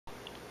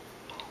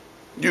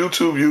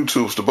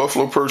YouTube, it's the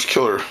Buffalo Perch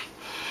Killer.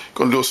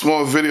 Gonna do a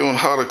small video on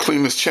how to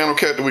clean this channel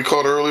cat that we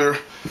caught earlier.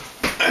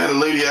 And a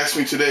lady asked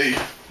me today,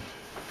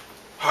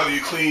 how do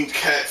you clean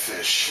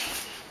catfish?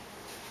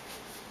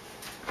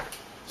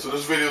 So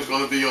this video is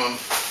gonna be on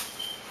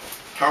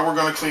how we're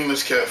gonna clean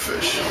this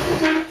catfish.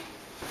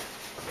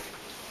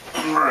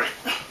 Alright,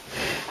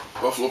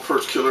 Buffalo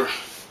Perch Killer.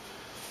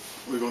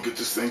 We're gonna get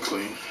this thing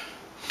clean.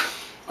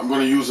 I'm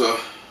gonna use a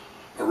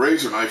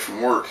razor knife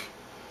from work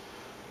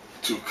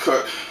to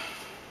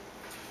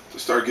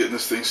start getting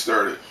this thing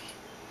started.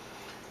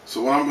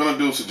 So what I'm going to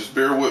do, so just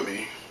bear with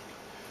me,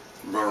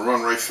 I'm going to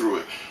run right through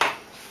it.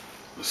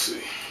 Let's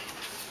see.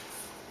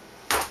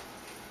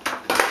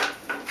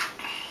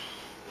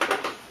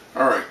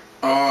 Alright,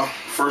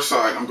 first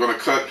side, I'm going to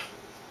cut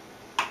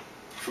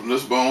from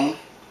this bone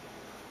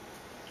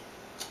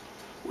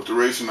with the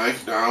razor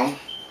knife down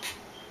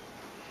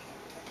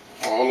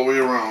all the way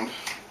around.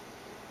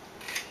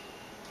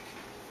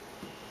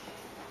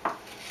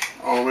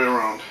 All the way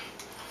around.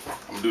 I'm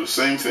going to do the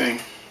same thing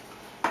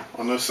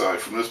on this side,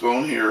 from this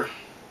bone here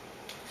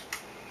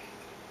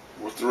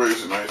with the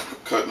razor knife,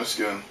 cutting the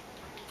skin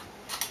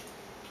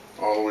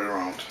all the way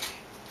around.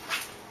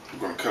 I'm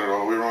going to cut it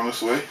all the way around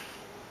this way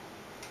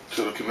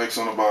till it connects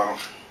on the bottom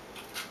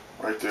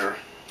right there.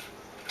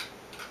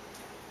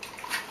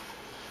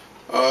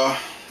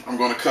 I'm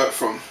going to cut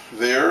from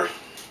there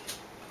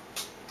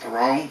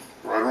around,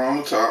 right around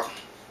the top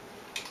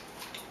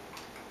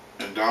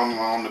and down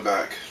along the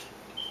back,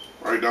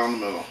 right down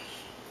the middle.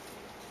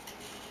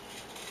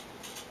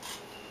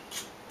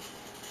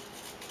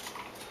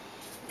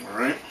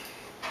 Alright,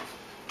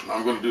 now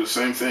I'm going to do the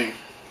same thing.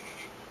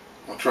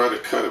 I'll try to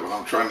cut it, but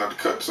I'm trying not to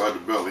cut inside the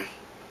belly.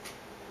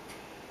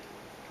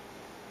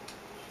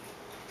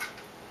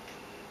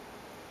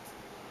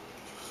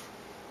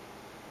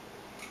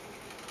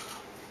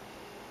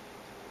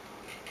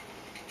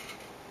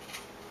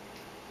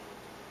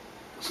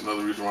 That's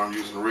another reason why I'm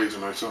using a razor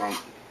knife, so I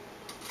don't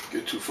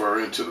get too far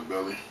into the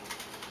belly.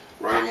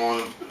 Right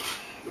along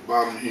the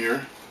bottom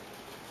here,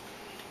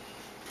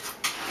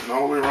 and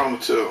all the way around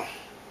the tail.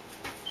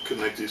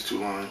 Connect these two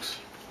lines.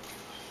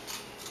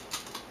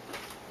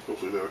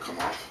 Hopefully that'll come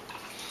off.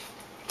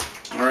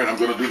 Alright, I'm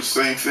going to do the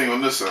same thing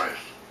on this side.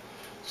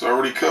 So I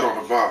already cut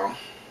on the bottom.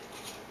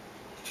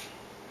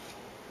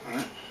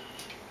 Alright.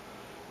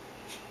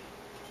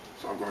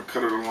 So I'm going to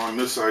cut it along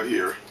this side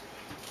here.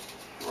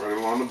 Right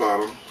along the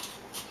bottom.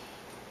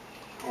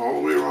 All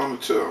the way around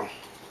the tail.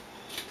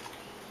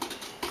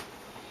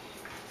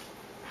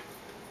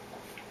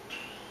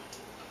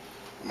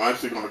 I'm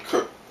actually going to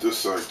cut this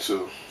side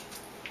too.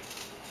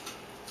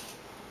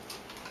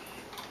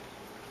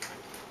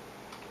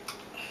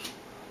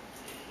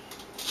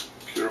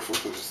 Careful,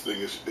 because this thing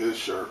is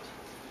sharp.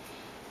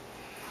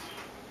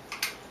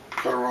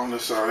 Cut around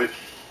this side.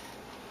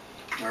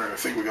 Alright, I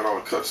think we got all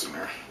the cuts in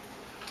there.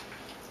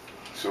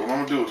 So what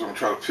I'm going to do is I'm going to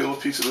try to peel a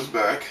piece of this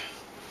back.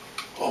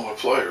 All my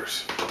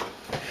pliers.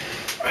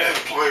 I had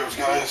pliers,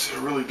 guys. I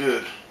really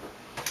did.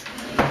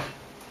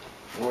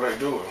 What'd I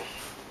do with them?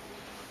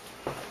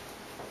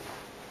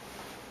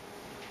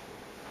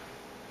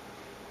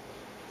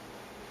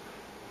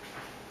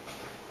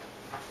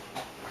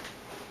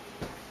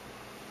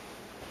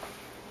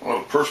 Oh,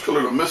 the Perch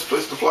Killer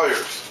misplaced the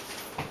pliers.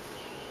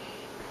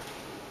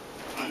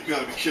 Oh, you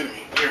gotta be kidding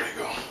me. There you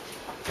go.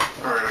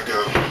 Alright, I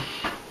got it.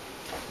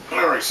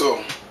 Alright,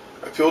 so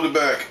I peeled it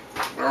back.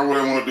 Now what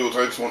I want to do is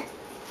I just want to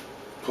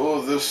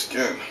pull this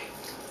skin.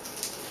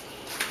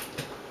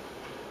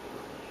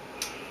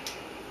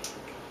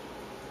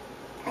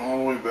 All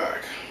the way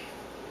back.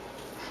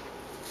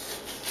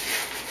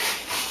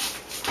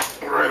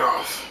 Right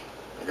off.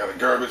 I got the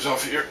garbage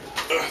off here.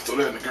 Throw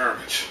that in the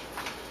garbage.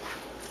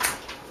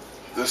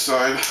 This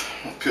side,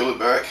 I'll peel it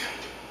back.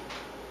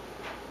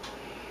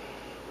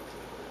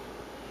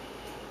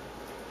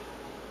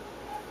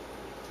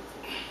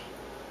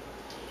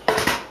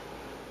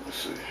 Let's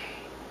see if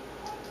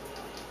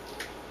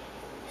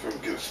I can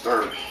get it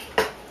started.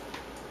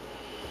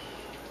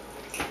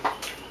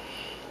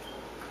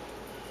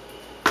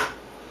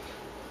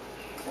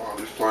 Wow,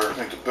 these pliers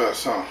ain't the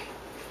best, huh?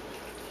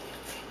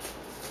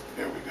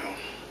 There we go.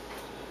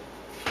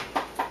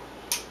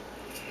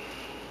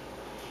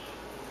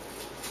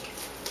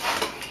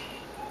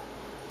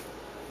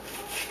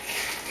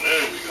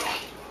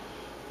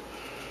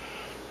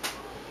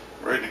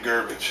 Right in the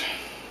garbage.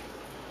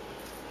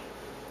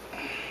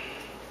 I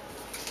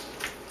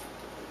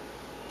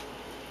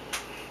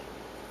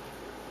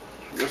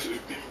guess you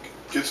can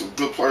get some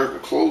good pliers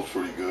that close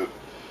pretty good.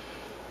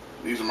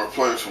 These are my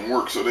pliers from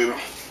work, so they're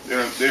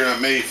not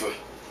made for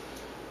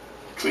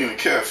cleaning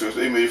catfish.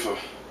 They made for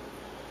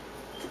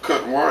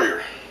cutting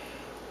wire.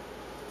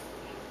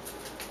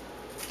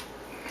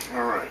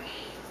 Alright.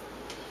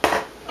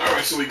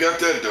 Alright, so we got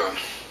that done.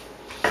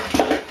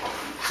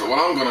 So what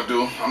I'm going to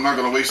do, I'm not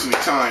going to waste any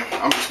time.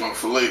 I'm just going to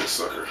fillet this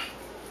sucker.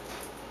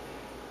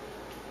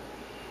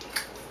 I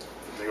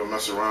think I'll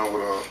mess around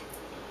with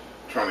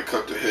trying to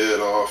cut the head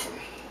off and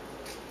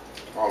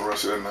all the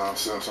rest of that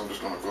nonsense. I'm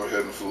just going to go ahead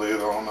and fillet it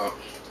on up.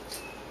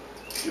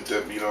 Get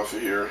that meat off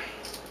of here.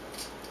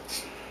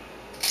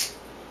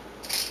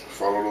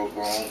 Follow those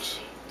bones.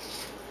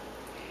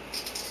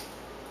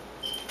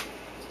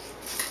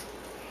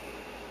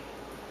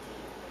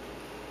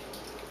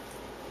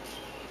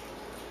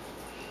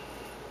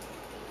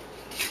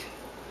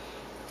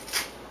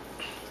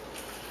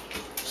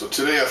 So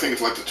today I think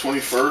it's like the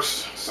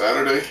 21st,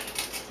 Saturday.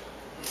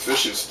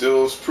 Fishing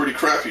still is pretty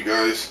crappy,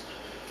 guys.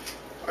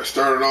 I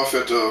started off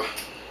at the,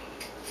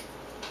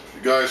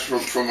 you guys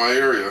from my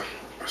area,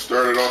 I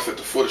started off at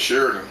the foot of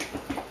Sheridan.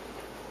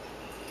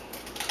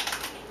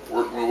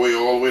 Worked my way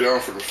all the way down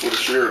from the foot of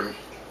Sheridan,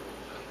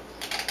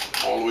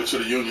 all the way to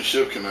the Union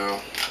Ship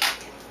Canal.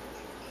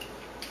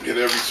 Hit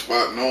every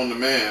spot known to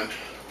man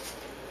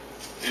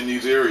in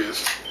these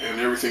areas, and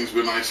everything's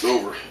been iced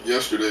over.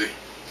 Yesterday,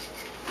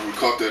 when we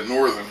caught that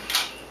northern,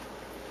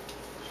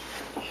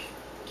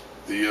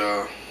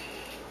 the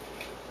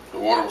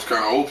water was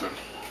kind of open.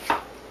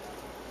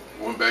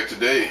 Went back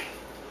today,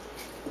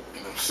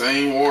 and the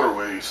same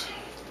waterways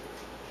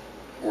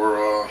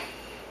were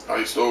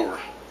iced over.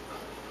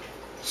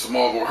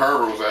 Smallville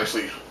Harbor was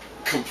actually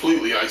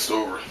completely iced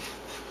over,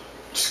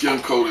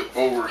 skim coated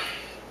over.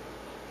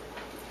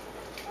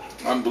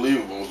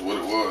 Unbelievable is what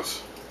it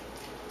was.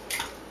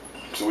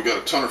 So we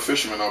got a ton of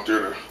fishermen out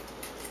there that are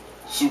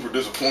super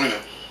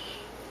disappointed.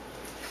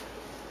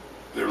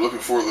 They're looking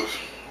for the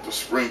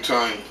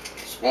springtime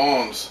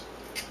spawns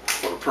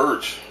for the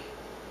perch,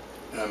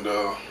 and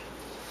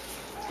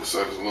this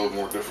side is a little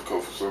more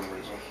difficult for some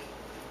reason.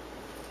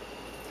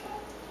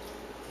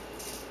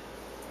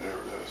 There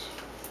it is.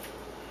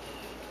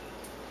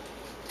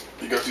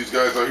 You got these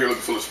guys out here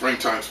looking for the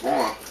springtime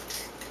spawn,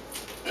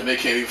 and they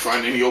can't even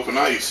find any open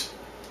ice,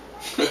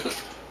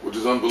 which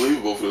is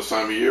unbelievable for this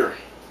time of year.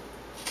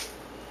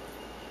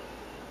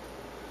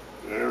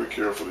 Very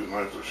careful, these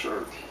knives are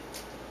sharp.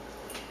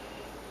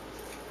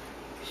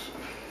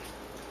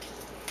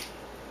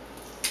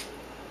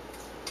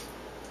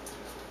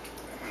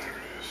 There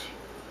it is.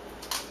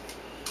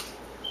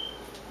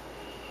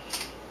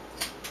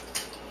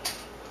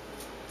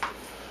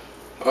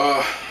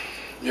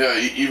 Yeah,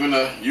 even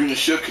the Union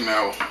Ship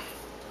Canal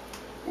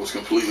was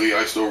completely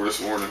iced over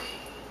this morning.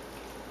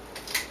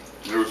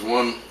 There was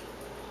one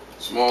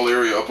small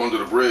area up under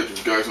the bridge,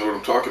 you guys know what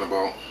I'm talking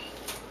about.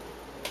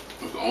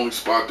 It was the only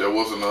spot that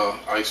wasn't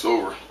iced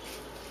over.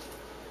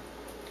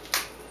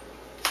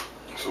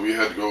 So we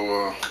had to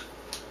go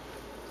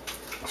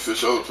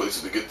fish other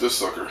places to get this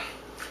sucker.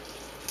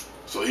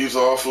 So he's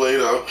all flayed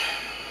up.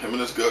 Him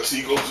and his guts,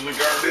 he goes in the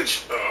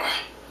garbage.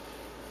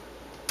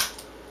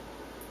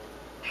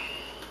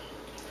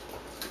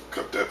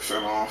 Cut that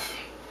fin off.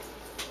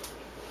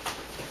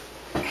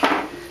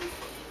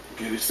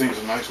 Give these things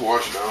a nice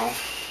wash down.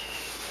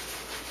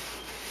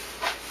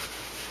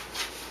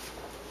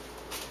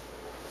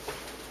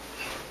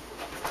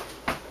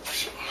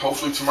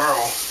 Hopefully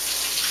tomorrow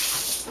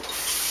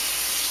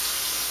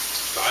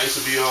the ice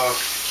will be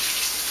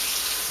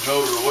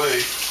melted away.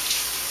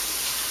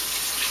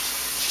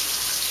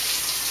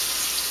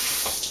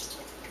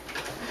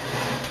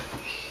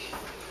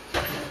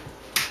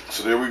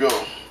 So there we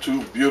go.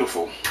 Two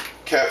beautiful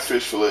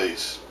catfish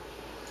fillets.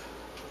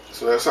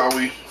 So that's how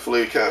we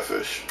fillet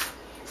catfish.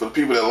 For the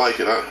people that like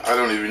it, I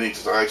don't even need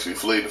this. I actually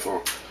filleted it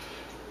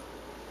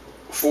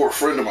for a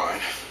friend of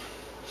mine.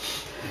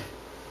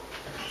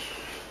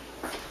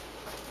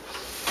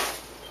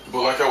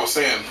 But like I was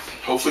saying,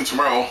 hopefully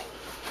tomorrow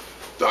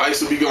the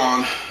ice will be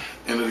gone,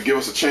 and it'll give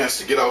us a chance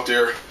to get out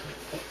there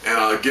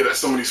and get at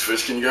some of these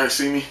fish. Can you guys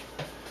see me?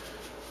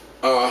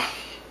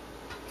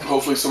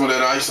 Hopefully some of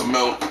that ice will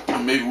melt,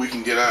 and maybe we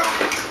can get at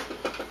them.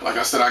 Like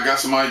I said, I got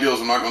some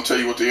ideas. I'm not going to tell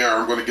you what they are.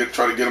 I'm going to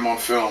try to get them on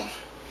film.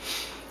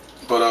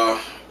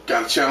 But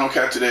got a channel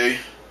cat today.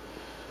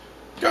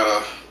 Got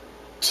a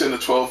 10 to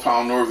 12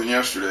 pound northern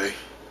yesterday.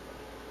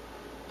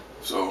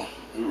 So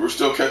we're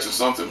still catching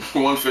something.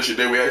 One fish a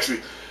day. We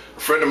actually, a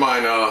friend of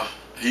mine,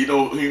 he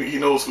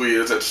knows who he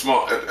is at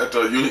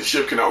the Union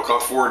Ship Canal,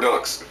 caught 4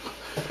 ducks.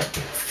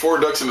 4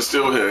 ducks in the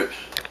steelhead.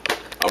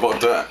 How about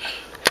that?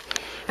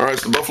 All right,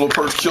 it's the Buffalo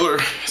Perch Killer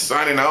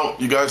signing out.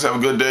 You guys have a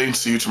good day.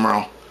 See you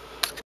tomorrow.